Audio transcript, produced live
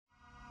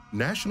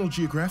National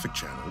Geographic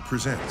Channel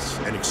presents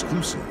an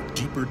exclusive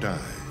deeper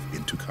dive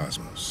into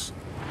cosmos.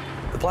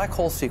 The black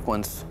hole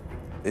sequence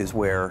is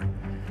where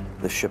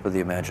the ship of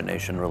the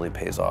imagination really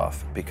pays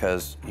off,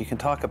 because you can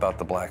talk about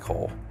the black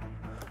hole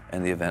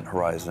and the event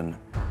horizon,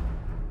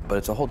 but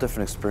it's a whole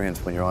different experience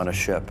when you're on a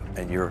ship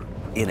and you're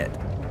in it.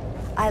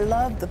 I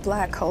love the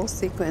black hole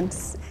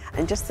sequence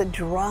and just the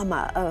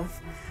drama of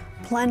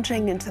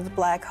plunging into the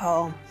black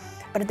hole,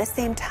 but at the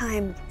same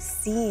time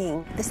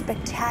seeing the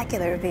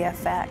spectacular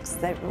VFX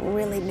that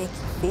really make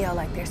you feel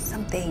like there's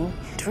something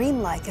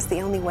dreamlike is the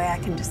only way I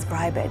can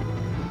describe it.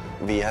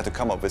 We had to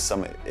come up with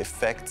some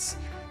effects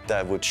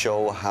that would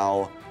show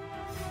how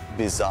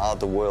bizarre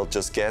the world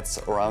just gets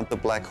around the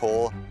black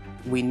hole.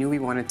 We knew we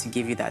wanted to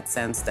give you that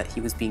sense that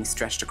he was being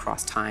stretched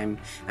across time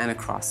and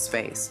across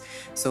space.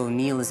 So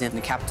Neil is in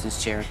the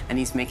captain's chair, and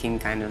he's making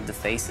kind of the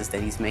faces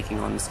that he's making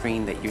on the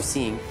screen that you're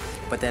seeing.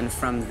 But then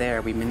from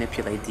there, we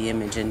manipulate the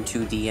image in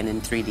 2D and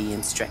in 3D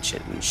and stretch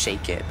it and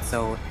shake it.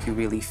 So you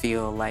really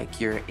feel like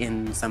you're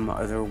in some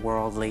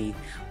otherworldly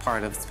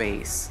part of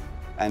space.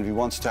 And we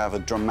wanted to have a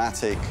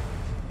dramatic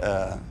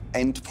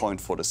end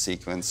point for the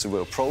sequence. So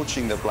we're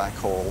approaching the black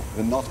hole,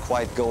 we're not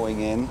quite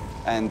going in,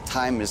 and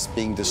time is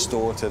being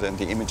distorted and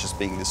the image is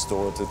being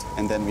distorted,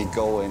 and then we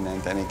go in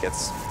and then it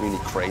gets really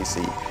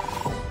crazy.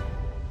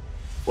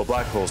 Well,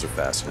 black holes are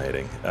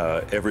fascinating.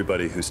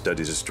 Everybody who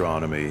studies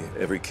astronomy,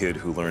 every kid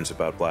who learns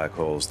about black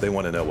holes, they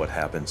want to know what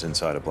happens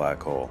inside a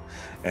black hole.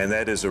 And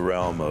that is a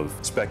realm of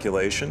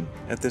speculation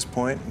at this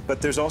point,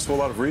 but there's also a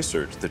lot of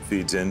research that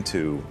feeds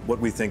into what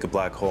we think a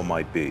black hole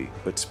might be.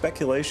 But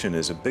speculation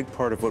is a big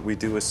part of what we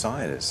do as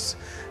scientists.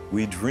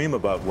 We dream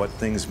about what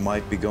things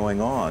might be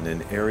going on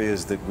in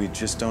areas that we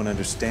just don't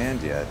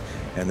understand yet,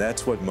 and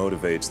that's what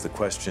motivates the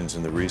questions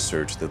and the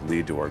research that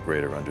lead to our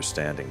greater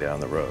understanding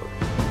down the road.